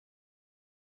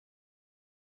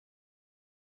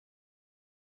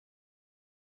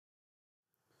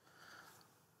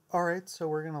All right, so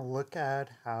we're going to look at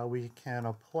how we can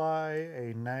apply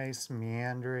a nice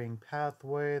meandering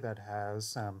pathway that has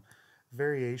some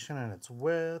variation in its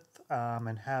width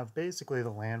and have basically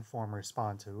the landform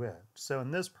respond to it. So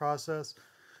in this process,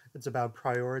 it's about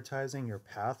prioritizing your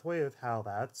pathway of how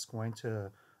that's going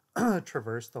to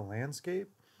traverse the landscape,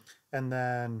 and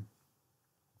then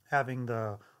having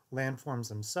the landforms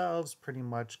themselves pretty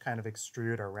much kind of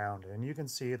extrude around it. And you can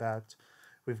see that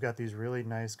we've got these really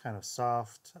nice kind of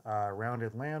soft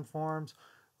rounded landforms.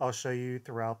 I'll show you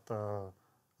throughout the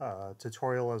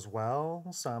tutorial as well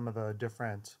some of the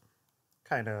different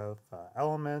kind of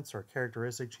elements or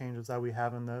characteristic changes that we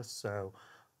have in this. So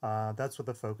that's what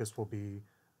the focus will be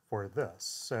for this.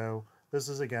 So this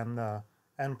is again the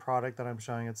end product that I'm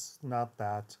showing. It's not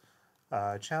that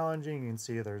challenging. You can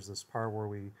see there's this part where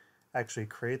we actually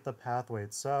create the pathway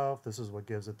itself. This is what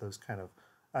gives it those kind of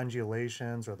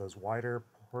undulations or those wider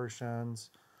portions.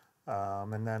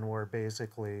 And then we're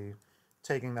basically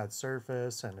taking that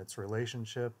surface and its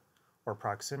relationship or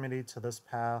proximity to this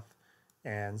path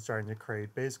and starting to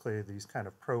create basically these kind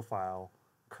of profile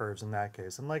curves in that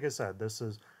case. And like I said, this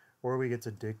is where we get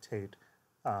to dictate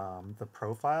the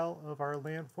profile of our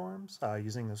landforms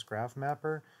using this graph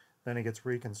mapper. Then it gets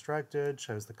reconstructed,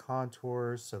 shows the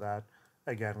contours so that,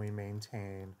 again, we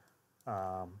maintain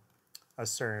a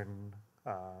certain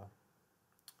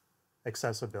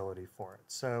accessibility for it.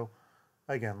 So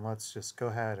again, let's just go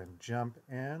ahead and jump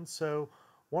in. So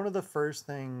one of the first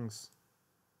things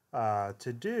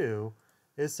to do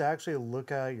is to actually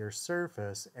look at your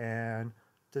surface and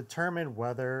determine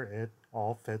whether it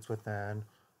all fits within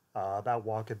that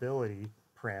walkability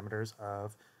parameters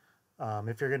of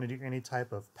if you're going to do any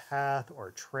type of path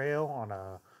or trail on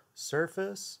a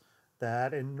surface,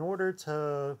 that in order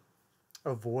to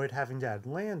avoid having to add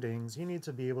landings, you need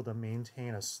to be able to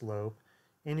maintain a slope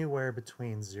anywhere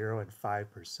between 0 and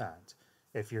 5%.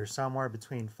 If you're somewhere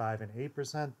between 5 and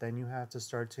 8%, then you have to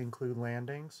start to include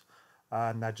landings.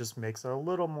 And that just makes it a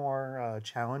little more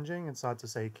challenging. It's not to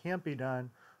say it can't be done,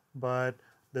 but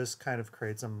this kind of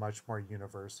creates a much more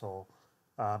universal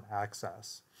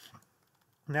access.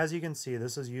 And as you can see,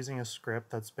 this is using a script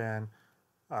that's been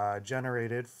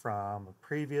generated from a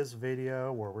previous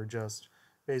video where we're just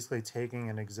basically taking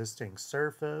an existing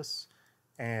surface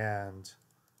and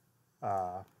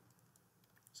so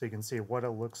you can see what it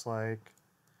looks like.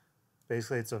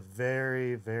 Basically, it's a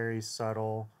very, very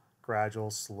subtle,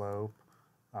 gradual slope.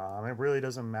 It really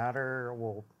doesn't matter.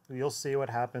 Well, you'll see what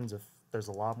happens if there's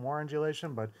a lot more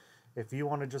undulation, but if you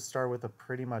want to just start with a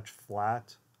pretty much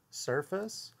flat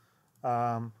surface,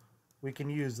 we can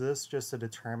use this just to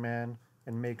determine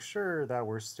and make sure that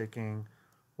we're sticking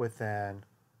within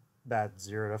that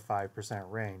 0 to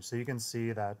 5% range. So you can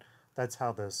see that that's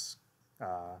how this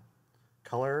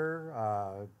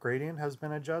color gradient has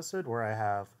been adjusted, where I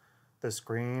have this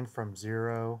green from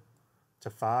 0 to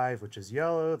 5, which is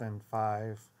yellow, then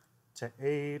 5 to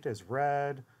 8 is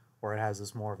red, or it has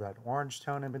this more of that orange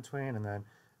tone in between, and then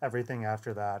everything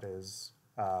after that is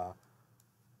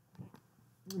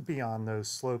beyond those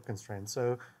slope constraints.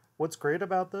 So what's great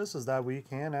about this is that we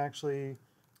can actually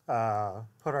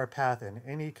put our path in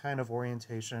any kind of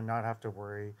orientation and not have to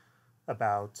worry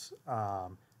about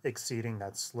exceeding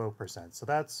that slope percent. So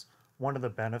that's one of the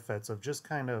benefits of just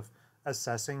kind of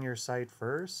assessing your site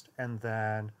first and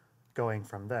then going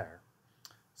from there.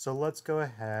 So let's go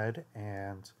ahead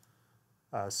and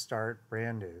start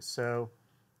brand new. So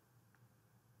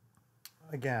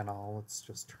again, let's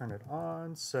just turn it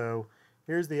on. So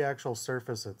here's the actual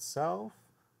surface itself.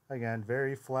 Again,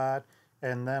 very flat.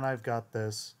 And then I've got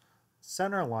this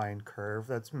center line curve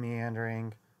that's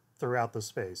meandering throughout the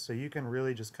space. So you can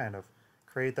really just kind of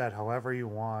create that however you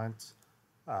want.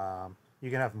 You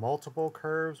can have multiple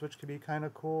curves, which could be kind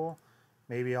of cool.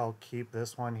 Maybe I'll keep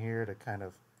this one here to kind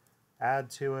of add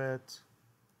to it.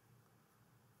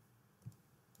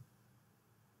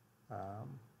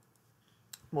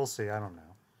 We'll see, I don't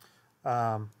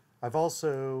know. I've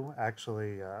also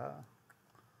actually,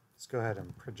 let's go ahead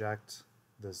and project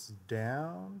this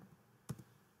down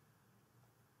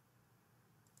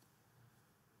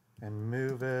and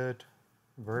move it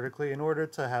vertically. In order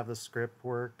to have the script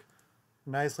work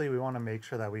nicely, we want to make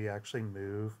sure that we actually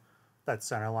move that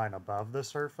center line above the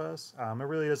surface. It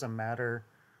really doesn't matter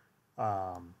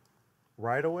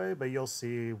right away, but you'll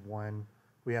see when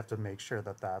we have to make sure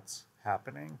that that's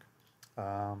happening.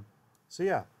 So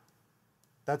yeah,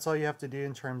 that's all you have to do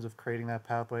in terms of creating that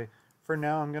pathway. For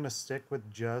now, I'm going to stick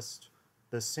with just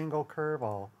this single curve.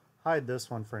 I'll hide this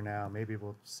one for now. Maybe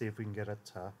we'll see if we can get it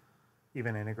to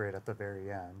even integrate at the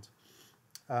very end.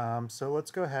 So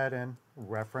let's go ahead and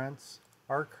reference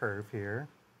our curve here.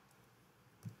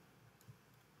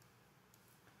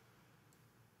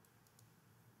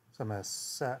 So I'm going to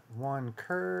set one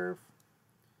curve.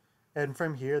 And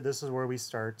from here, this is where we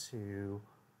start to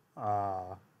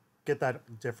get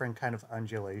that different kind of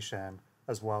undulation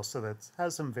as well, so that it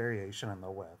has some variation in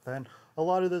the width. And a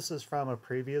lot of this is from a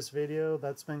previous video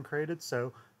that's been created,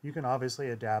 so you can obviously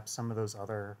adapt some of those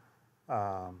other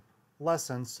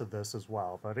lessons to this as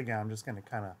well. But again, I'm just going to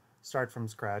kind of start from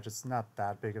scratch. It's not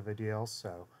that big of a deal,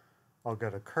 so I'll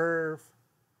go to curve,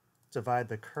 divide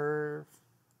the curve.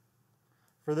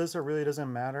 For this, it really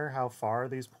doesn't matter how far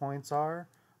these points are,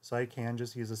 so I can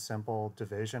just use a simple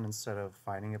division instead of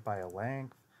finding it by a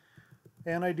length.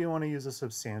 And I do want to use a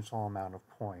substantial amount of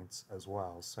points as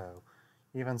well, so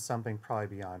even something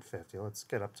probably beyond 50. Let's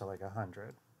get up to like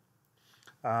 100.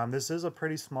 This is a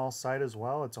pretty small site as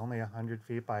well. It's only 100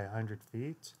 feet by 100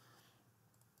 feet.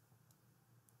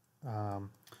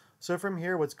 So from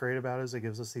here, what's great about it is it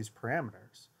gives us these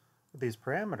parameters. With these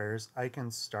parameters, I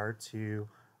can start to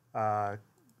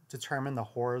determine the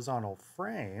horizontal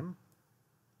frame,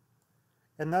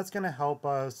 and that's going to help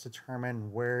us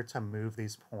determine where to move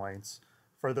these points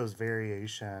for those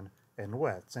variation in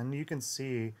widths. And you can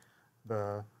see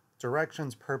the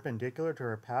directions perpendicular to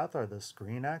our path are this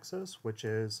green axis, which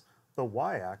is the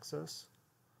y-axis.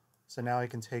 So now I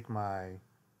can take my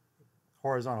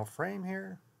horizontal frame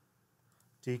here,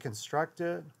 deconstruct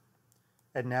it,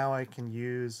 and now I can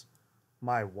use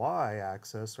my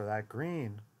y-axis, or that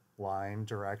green line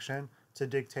direction, to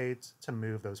dictate to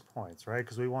move those points, right?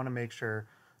 Because we want to make sure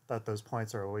that those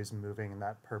points are always moving in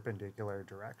that perpendicular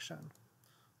direction.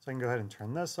 So I can go ahead and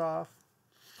turn this off.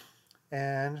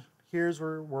 And here's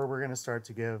where we're going to start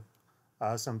to give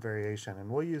some variation.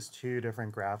 And we'll use two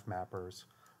different graph mappers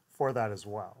for that as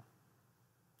well.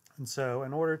 And so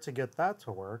in order to get that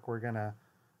to work, we're going to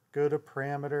go to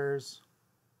parameters,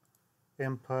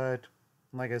 input,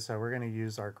 and like I said, we're going to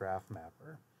use our graph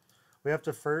mapper. We have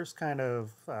to first kind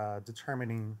of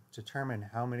determine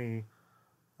how many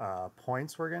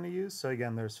points we're going to use. So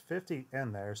again, there's 50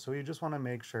 in there, so we just want to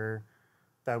make sure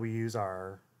that we use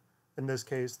our, in this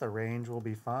case, the range will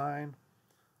be fine.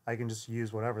 I can just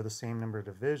use whatever the same number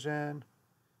division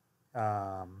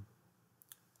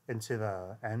into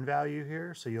the n value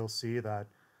here. So you'll see that,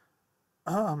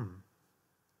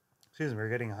 excuse me, we're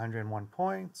getting 101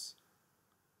 points.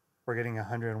 We're getting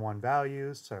 101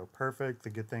 values, so perfect. The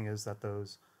good thing is that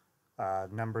those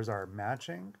numbers are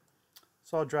matching.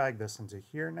 So I'll drag this into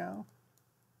here now.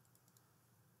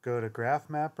 Go to Graph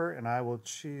Mapper, and I will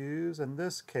choose, in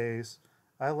this case,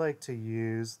 I like to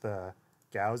use the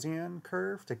Gaussian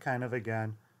curve to kind of,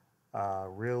 again,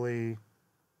 really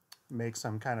make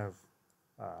some kind of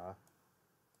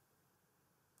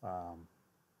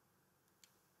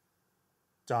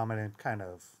dominant kind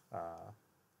of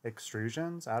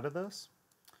extrusions out of this.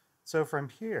 So from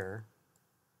here,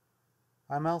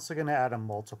 I'm also going to add a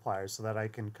multiplier so that I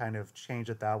can kind of change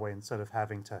it that way instead of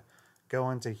having to go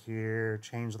into here,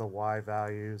 change the y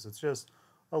values. It's just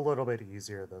a little bit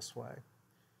easier this way.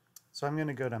 So I'm going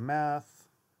to go to Math,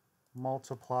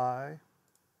 Multiply,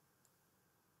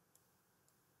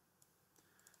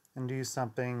 and do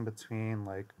something between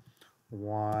like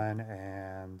 1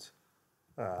 and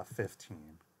 15.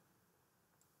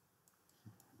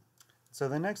 So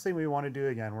the next thing we want to do,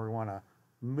 again, we want to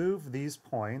move these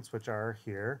points, which are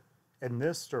here, in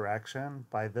this direction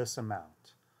by this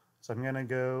amount. So I'm going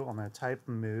to type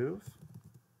move.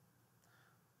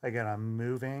 Again, I'm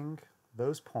moving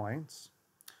those points.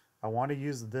 I want to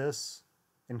use this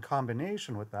in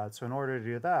combination with that. So in order to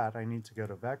do that, I need to go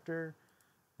to Vector,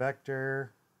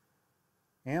 Vector,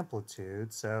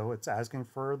 Amplitude. So it's asking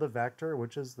for the vector,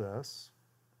 which is this.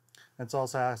 It's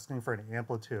also asking for an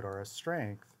amplitude or a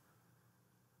strength.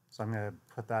 So I'm going to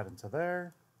put that into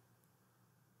there,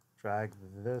 drag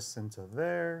this into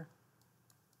there.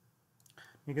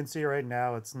 You can see right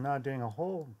now it's not doing a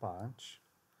whole bunch.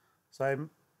 So I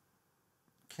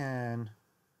can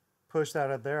push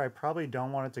that up there. I probably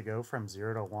don't want it to go from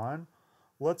 0 to 1.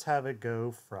 Let's have it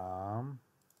go from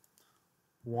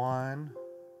 1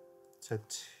 to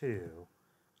 2.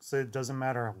 So it doesn't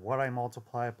matter what I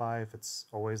multiply it by if it's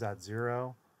always at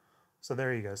 0. So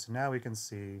there you go. So now we can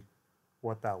see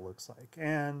what that looks like.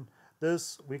 And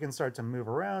this, we can start to move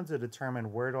around to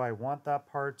determine where do I want that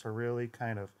part to really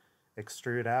kind of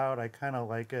extrude out. I kind of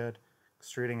like it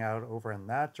extruding out over in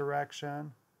that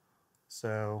direction.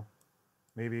 So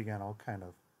maybe again, I'll kind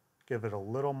of give it a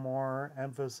little more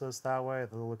emphasis that way.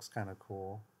 That looks kind of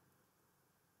cool.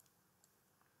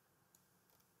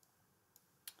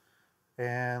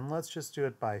 And let's just do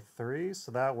it by 3.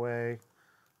 So that way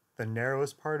the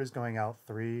narrowest part is going out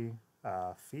 3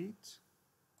 feet.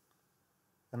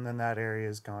 And then that area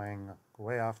is going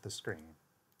way off the screen.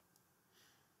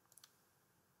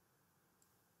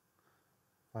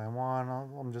 If I want,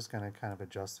 I'm just going to kind of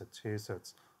adjust it too so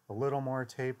it's a little more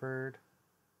tapered.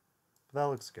 But that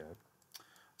looks good.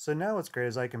 So now what's great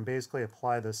is I can basically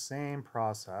apply the same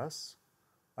process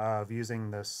of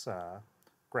using this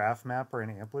graph mapper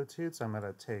and amplitude. So I'm going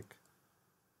to take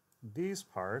these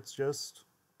parts, just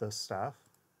this stuff,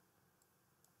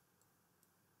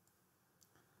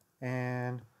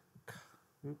 and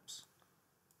oops,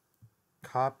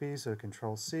 copy. So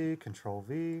Control C, Control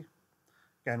V.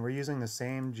 Again, we're using the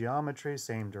same geometry,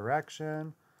 same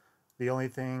direction. The only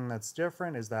thing that's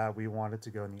different is that we want it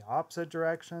to go in the opposite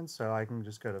direction. So I can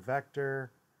just go to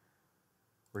Vector,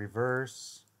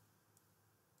 Reverse,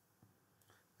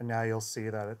 and now you'll see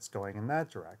that it's going in that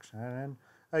direction. And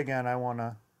again, I want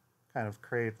to kind of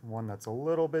create one that's a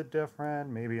little bit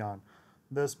different, maybe on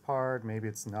this part, maybe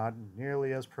it's not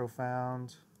nearly as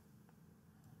profound,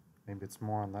 maybe it's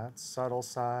more on that subtle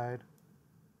side.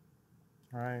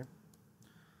 All right,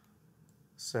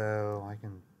 so I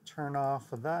can turn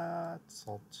off of that.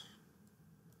 So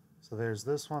there's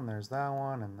this one, there's that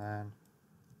one, and then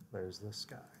there's this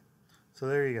guy. So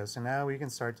there you go. So now we can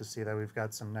start to see that we've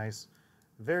got some nice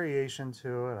variation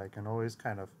to it. I can always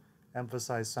kind of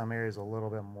emphasize some areas a little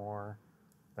bit more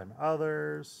than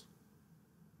others.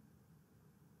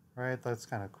 Right, that's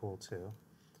kind of cool too.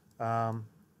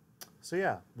 So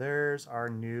yeah, there's our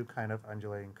new kind of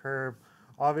undulating curve.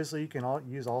 Obviously, you can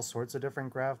use all sorts of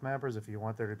different graph mappers if you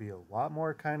want there to be a lot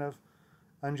more kind of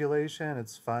undulation.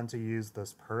 It's fun to use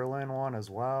this Perlin one as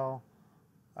well.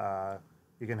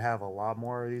 You can have a lot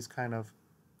more of these kind of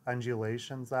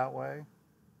undulations that way.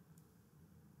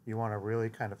 You want to really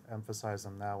kind of emphasize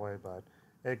them that way, but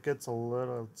it's a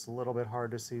little bit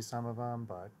hard to see some of them,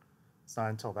 but it's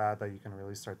not until that you can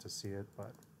really start to see it.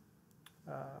 But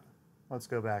let's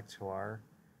go back to our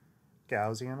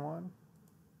Gaussian one.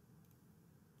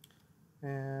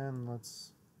 And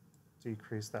let's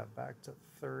decrease that back to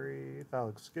 3. That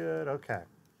looks good. Okay.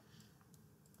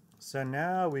 So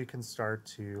now we can start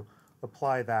to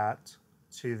apply that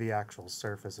to the actual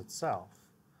surface itself.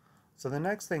 So the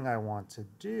next thing I want to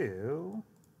do,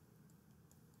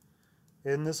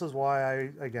 and this is why I,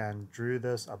 again, drew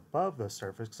this above the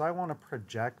surface, because I want to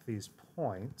project these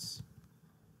points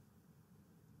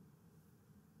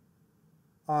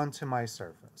onto my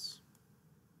surface.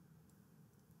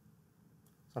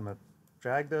 So I'm going to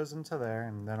drag those into there,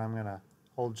 and then I'm going to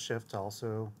hold Shift to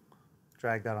also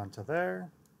drag that onto there.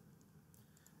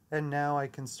 And now I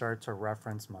can start to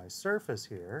reference my surface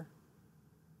here.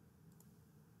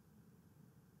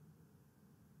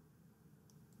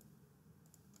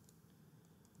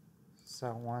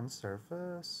 Set one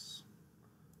surface,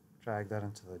 drag that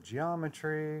into the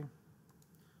geometry.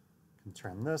 I can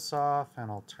turn this off,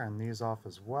 and I'll turn these off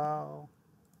as well.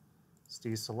 Let's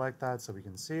deselect that so we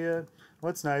can see it.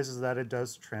 What's nice is that it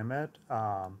does trim it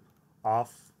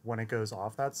off when it goes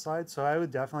off that side. So I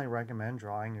would definitely recommend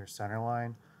drawing your center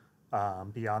line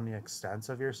beyond the extents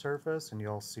of your surface, and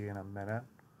you'll see in a minute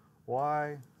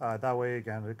why. That way,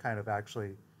 again, it kind of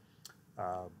actually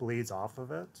bleeds off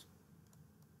of it.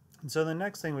 And so the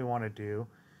next thing we want to do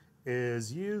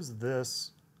is use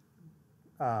this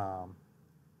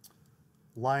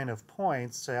line of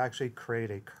points to actually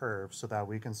create a curve so that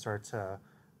we can start to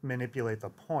manipulate the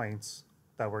points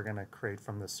that we're going to create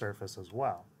from the surface as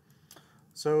well.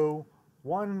 So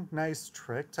one nice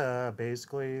trick to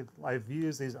basically, I've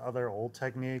used these other old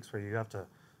techniques where you have to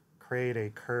create a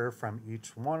curve from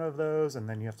each one of those and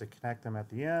then you have to connect them at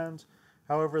the end.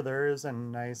 However, there is a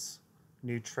nice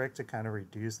new trick to kind of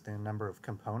reduce the number of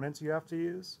components you have to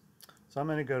use. So I'm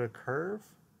going to go to curve,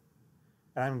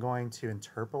 and I'm going to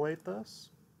interpolate this.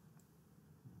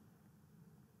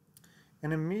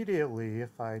 And immediately,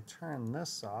 if I turn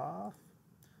this off,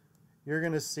 you're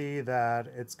going to see that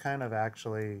it's kind of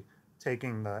actually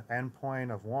taking the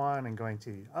endpoint of one and going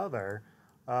to the other,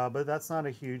 but that's not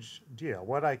a huge deal.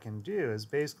 What I can do is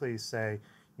basically say,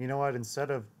 you know what, instead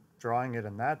of drawing it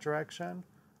in that direction,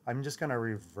 I'm just going to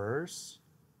reverse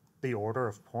the order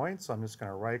of points. So I'm just going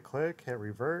to right click, hit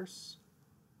reverse.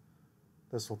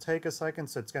 This will take a second,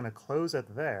 so it's going to close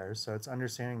it there. So it's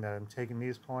understanding that I'm taking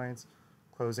these points,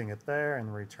 closing it there,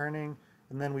 and returning.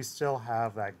 And then we still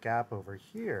have that gap over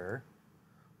here.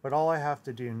 But all I have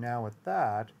to do now with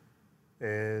that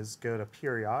is go to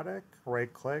periodic,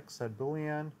 right click, set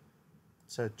Boolean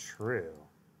to true.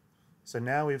 So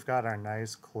now we've got our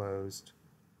nice closed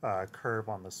curve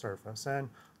on the surface. And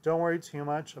don't worry too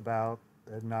much about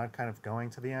it not kind of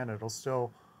going to the end. It'll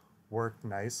still work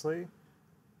nicely.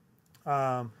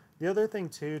 The other thing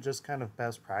too, just kind of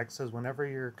best practices whenever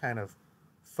you're kind of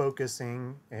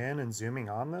focusing in and zooming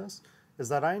on this, is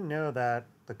that I know that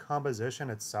the composition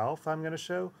itself I'm going to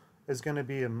show is going to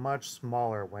be a much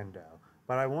smaller window.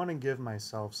 But I want to give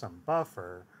myself some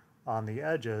buffer on the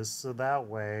edges so that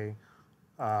way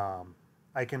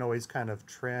I can always kind of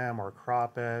trim or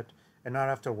crop it and not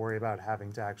have to worry about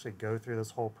having to actually go through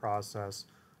this whole process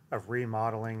of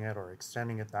remodeling it or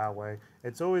extending it that way.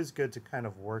 It's always good to kind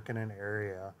of work in an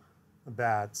area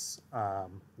that's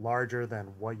larger than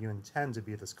what you intend to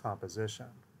be this composition.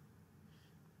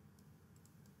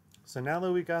 So now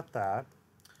that we got that,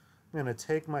 I'm going to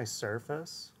take my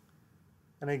surface.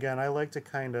 And again, I like to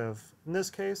kind of, in this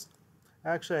case,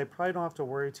 actually I probably don't have to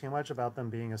worry too much about them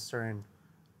being a certain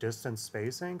distance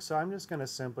spacing. So I'm just going to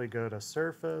simply go to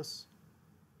surface,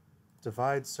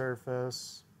 divide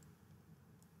surface,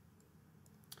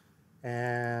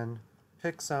 and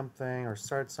pick something or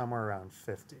start somewhere around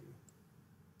 50.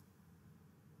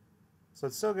 So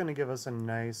it's still going to give us a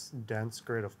nice dense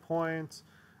grid of points.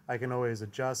 I can always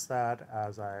adjust that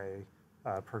as I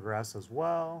progress as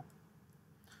well.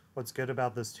 What's good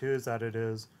about this too is that it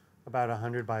is about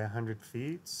 100 by 100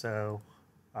 feet, so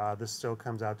this still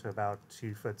comes out to about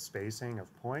 2-foot spacing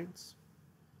of points.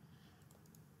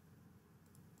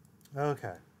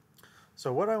 Okay,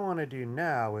 so what I want to do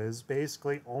now is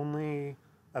basically only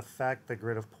affect the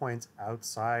grid of points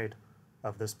outside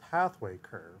of this pathway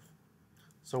curve.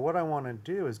 So what I want to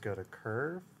do is go to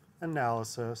Curve,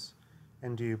 Analysis,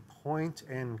 and do Point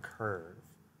in Curve.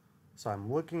 So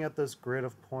I'm looking at this grid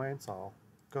of points. I'll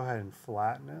go ahead and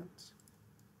flatten it.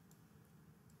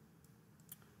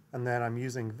 And then I'm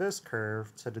using this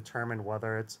curve to determine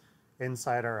whether it's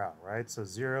inside or out, right? So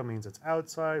 0 means it's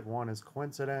outside, 1 is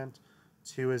coincident,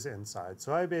 2 is inside.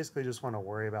 So I basically just want to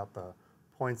worry about the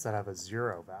points that have a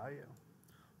 0 value.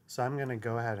 So I'm going to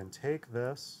go ahead and take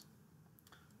this,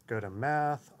 go to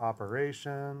Math,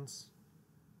 Operations,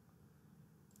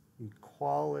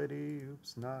 Equality,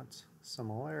 oops, not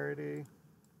Similarity.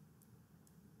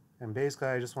 And basically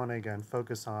I just want to, again,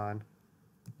 focus on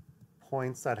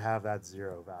points that have that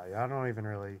 0 value. I don't even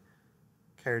really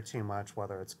care too much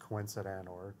whether it's coincident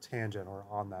or tangent or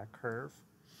on that curve.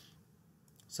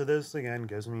 So this, again,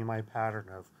 gives me my pattern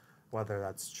of whether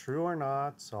that's true or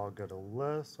not. So I'll go to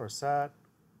List or Set,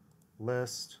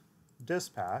 List,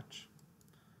 Dispatch.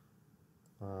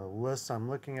 List I'm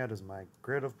looking at is my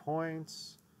grid of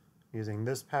points. Using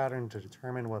this pattern to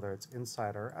determine whether it's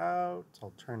inside or out.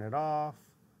 I'll turn it off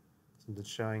since it's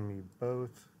showing me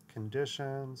both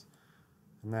conditions.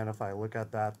 And then if I look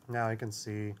at that, now I can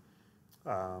see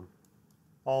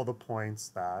all the points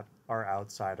that are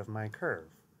outside of my curve.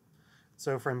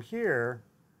 So from here,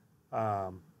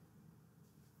 I'll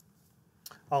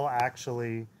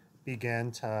actually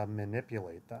begin to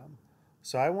manipulate them.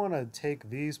 So I want to take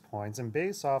these points and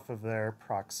base off of their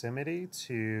proximity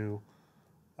to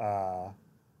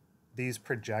these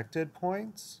projected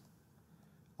points,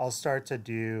 I'll start to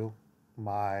do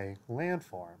my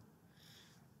landform.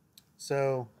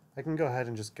 So I can go ahead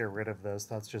and just get rid of this.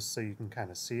 That's just so you can kind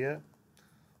of see it.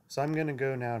 So I'm going to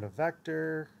go now to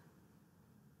Vector,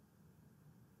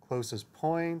 closest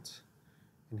point,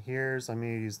 and here's, I'm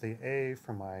going to use the A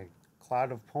for my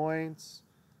cloud of points,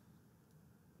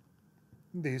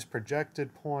 these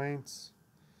projected points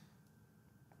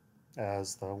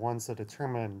as the ones that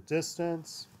determine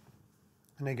distance.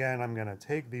 And again, I'm going to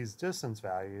take these distance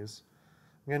values,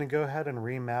 I'm going to go ahead and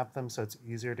remap them so it's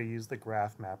easier to use the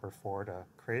graph mapper for to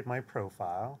create my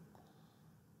profile.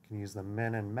 I can use the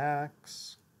min and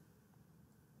max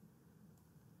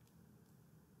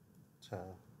to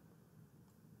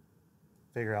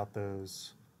figure out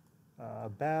those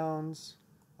bounds.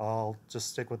 I'll just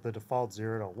stick with the default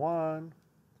 0 to 1.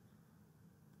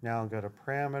 Now I'll go to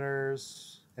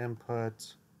parameters,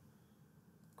 input,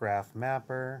 graph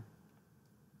mapper.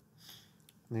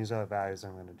 And these are the values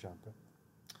I'm going to jump in.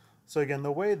 So again,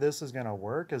 the way this is going to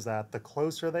work is that the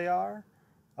closer they are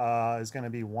is going to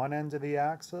be one end of the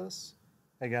axis.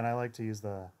 Again, I like to use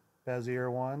the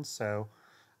Bezier one. So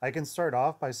I can start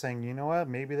off by saying, you know what,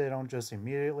 maybe they don't just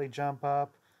immediately jump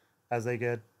up as they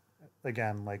get,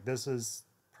 again, like this is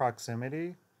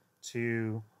proximity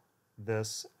to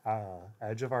this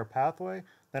edge of our pathway.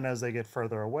 Then as they get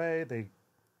further away, they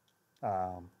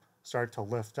start to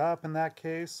lift up in that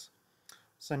case.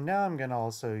 So now I'm going to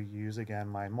also use, again,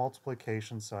 my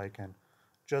multiplication so I can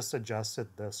just adjust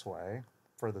it this way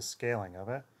for the scaling of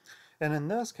it. And in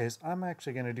this case, I'm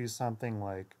actually going to do something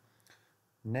like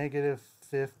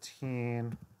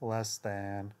 -15 less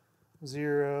than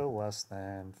 0 less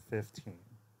than 15.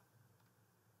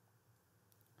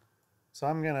 So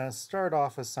I'm going to start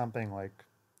off with something like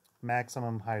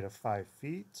maximum height of 5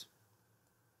 feet.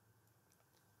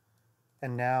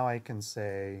 And now I can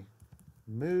say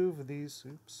move these,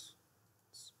 oops,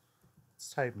 let's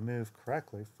let's type move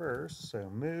correctly first. So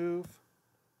move,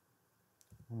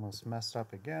 almost messed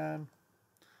up again.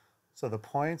 So the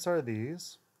points are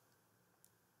these.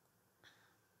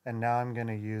 And now I'm going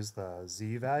to use the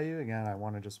Z value. Again, I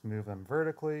want to just move them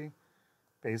vertically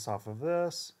based off of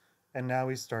this. And now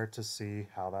we start to see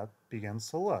how that begins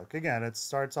to look. Again, it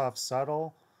starts off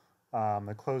subtle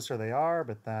the closer they are,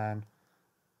 but then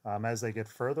as they get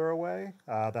further away,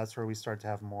 that's where we start to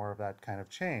have more of that kind of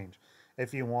change.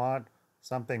 If you want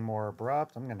something more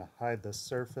abrupt, I'm going to hide this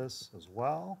surface as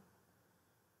well.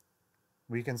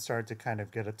 We can start to kind of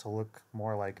get it to look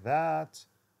more like that,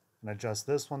 and adjust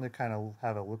this one to kind of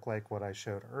have it look like what I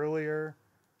showed earlier.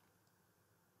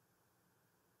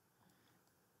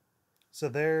 So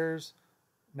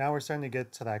now we're starting to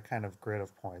get to that kind of grid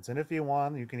of points. And if you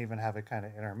want, you can even have it kind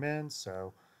of intermint.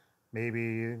 So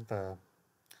maybe the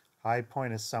high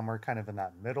point is somewhere kind of in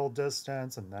that middle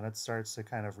distance, and then it starts to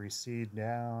kind of recede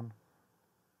down.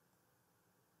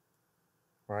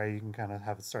 Right, you can kind of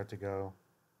have it start to go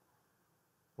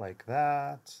like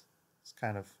that. It's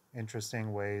kind of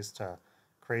interesting ways to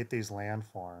create these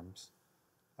landforms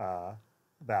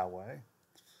that way.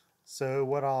 So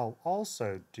what I'll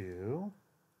also do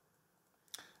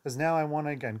is now I want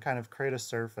to, again, kind of create a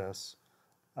surface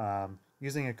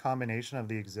using a combination of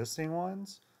the existing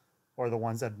ones or the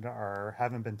ones that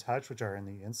haven't been touched, which are in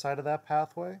the inside of that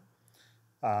pathway,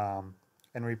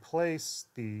 and replace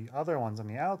the other ones on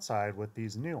the outside with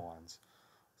these new ones.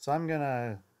 So I'm going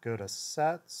to go to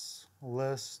Sets,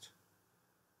 List,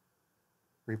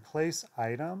 Replace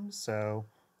Items. So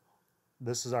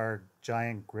this is our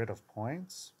giant grid of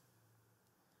points.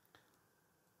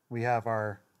 We have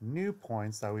our new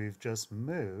points that we've just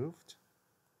moved.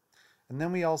 And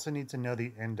then we also need to know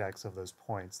the index of those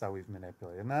points that we've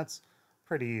manipulated. And that's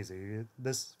pretty easy.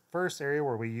 This first area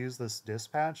where we use this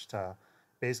dispatch to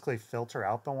basically filter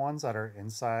out the ones that are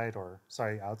inside or,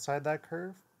 sorry, outside that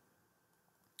curve.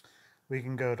 We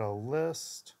can go to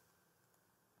List,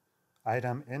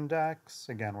 Item Index.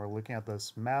 Again, we're looking at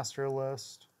this master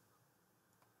list.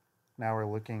 Now we're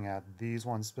looking at these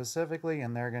ones specifically,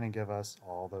 and they're going to give us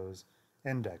all those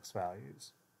index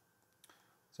values.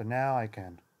 So now I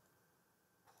can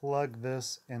plug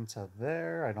this into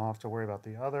there. I don't have to worry about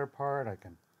the other part. I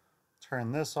can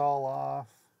turn this all off.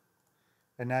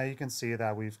 And now you can see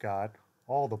that we've got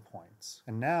all the points.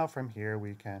 And now from here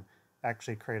we can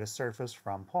actually create a surface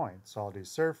from points. So I'll do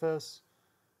surface,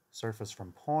 surface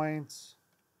from points.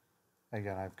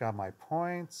 Again, I've got my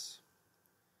points.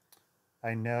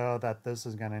 I know that this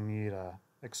is going to need an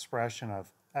expression of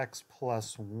x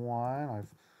plus 1.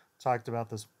 I've talked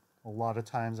about this a lot of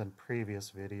times in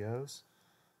previous videos.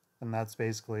 And that's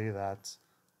basically that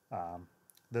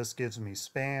this gives me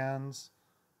spans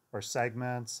or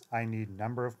segments. I need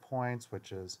number of points,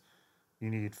 which is you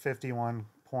need 51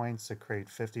 points to create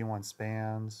 51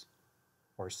 spans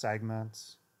or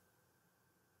segments.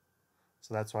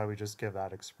 So that's why we just give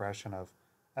that expression of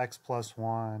x plus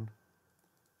 1.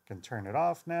 Can turn it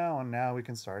off now, and now we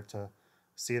can start to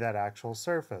see that actual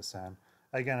surface. And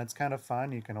again, it's kind of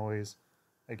fun. You can always,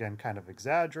 again, kind of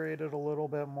exaggerate it a little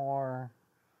bit more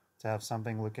to have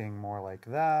something looking more like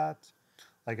that.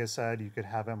 Like I said, you could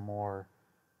have it more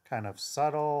kind of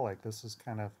subtle, like this is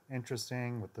kind of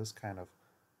interesting with this kind of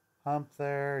hump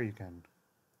there. You can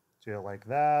do it like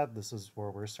that. This is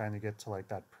where we're starting to get to like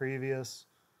that previous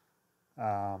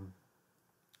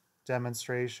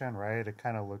demonstration, right? It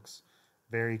kind of looks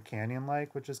very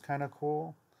canyon-like, which is kind of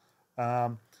cool.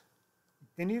 And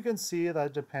you can see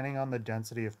that depending on the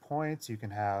density of points, you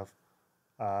can have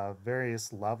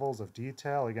various levels of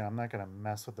detail. Again, I'm not going to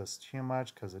mess with this too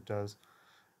much because it does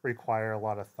require a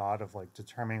lot of thought of like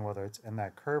determining whether it's in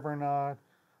that curve or not.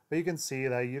 But you can see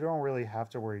that you don't really have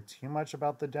to worry too much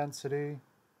about the density.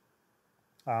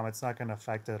 It's not going to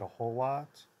affect it a whole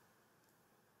lot.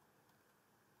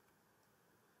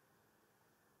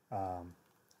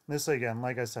 This again,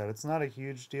 like I said, it's not a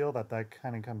huge deal that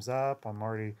kind of comes up. I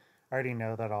already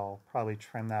know that I'll probably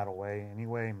trim that away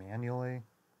anyway manually.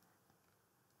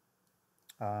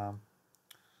 But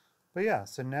yeah,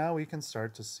 so now we can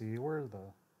start to see where are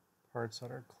the parts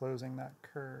that are closing that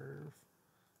curve.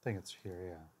 I think it's here,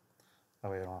 yeah.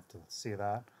 That way I don't have to see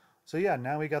that. So yeah,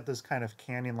 now we got this kind of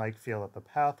canyon-like feel that the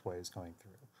pathway is going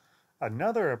through.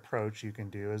 Another approach you can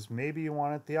do is maybe you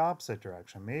want it the opposite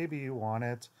direction. Maybe you want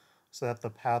it so that the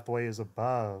pathway is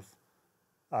above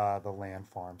the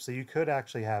landform. So you could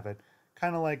actually have it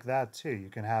kind of like that too. You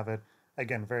can have it,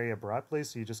 again, very abruptly,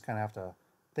 so you just kind of have to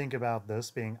think about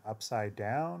this being upside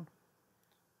down.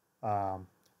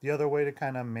 The other way to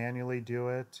kind of manually do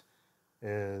it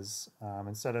is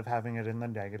instead of having it in the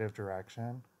negative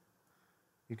direction,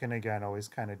 You can again always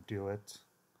kind of do it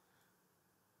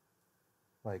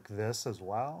like this as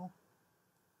well,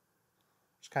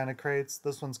 which kind of creates,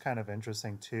 this one's kind of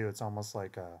interesting too. It's almost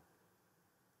like a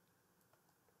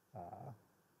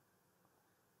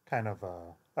kind of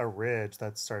a ridge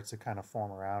that starts to kind of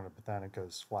form around it, but then it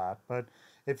goes flat. But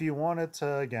if you wanted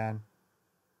to, again,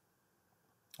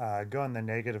 go in the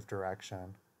negative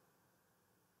direction,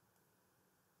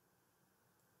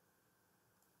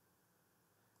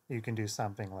 you can do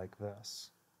something like this.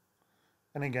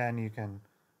 And again, you can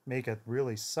make it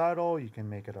really subtle, you can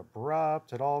make it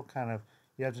abrupt, it all kind of,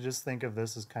 you have to just think of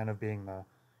this as kind of being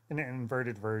an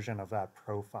inverted version of that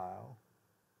profile,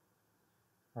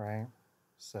 right?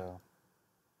 So,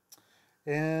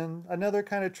 and another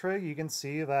kind of trick, you can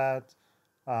see that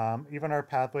even our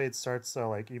pathway, it starts to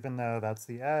like, even though that's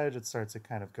the edge, it starts to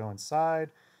kind of go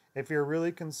inside. If you're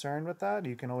really concerned with that,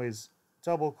 you can always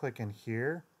double click in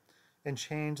here and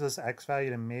change this X value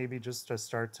to maybe just to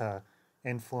start to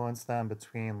influence them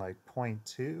between like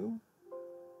 0.2.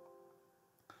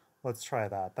 Let's try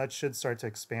that. That should start to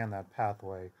expand that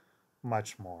pathway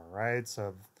much more, right?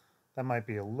 So that might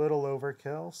be a little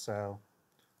overkill. So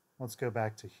let's go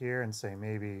back to here and say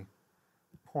maybe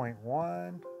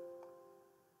 0.1.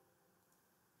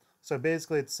 So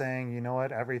basically it's saying, you know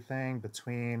what, everything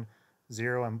between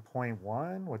 0 and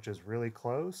 0.1, which is really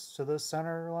close to the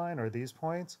center line or these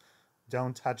points,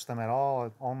 don't touch them at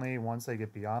all. Only once they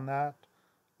get beyond that,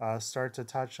 start to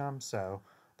touch them. So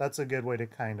that's a good way to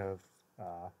kind of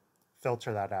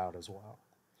filter that out as well.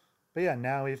 But yeah,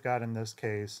 now we've got, in this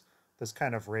case, this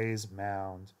kind of raised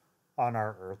mound on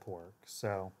our earthwork.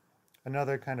 So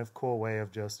another kind of cool way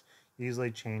of just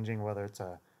easily changing whether it's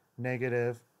a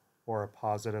negative or a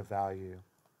positive value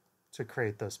to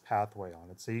create this pathway on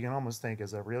it. So you can almost think,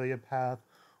 is it really a path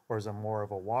or is it more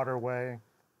of a waterway?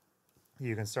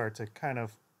 You can start to kind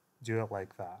of do it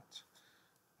like that.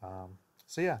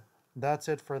 So yeah, that's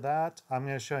it for that. I'm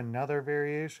going to show another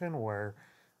variation where,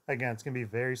 again, it's going to be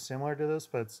very similar to this,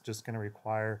 but it's just going to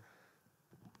require,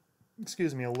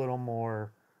 excuse me, a little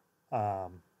more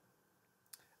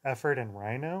effort in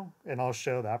Rhino, and I'll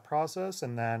show that process,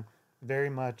 and then very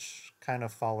much kind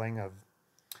of following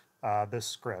of this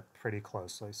script pretty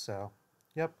closely. So,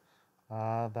 yep,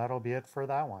 that'll be it for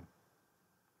that one.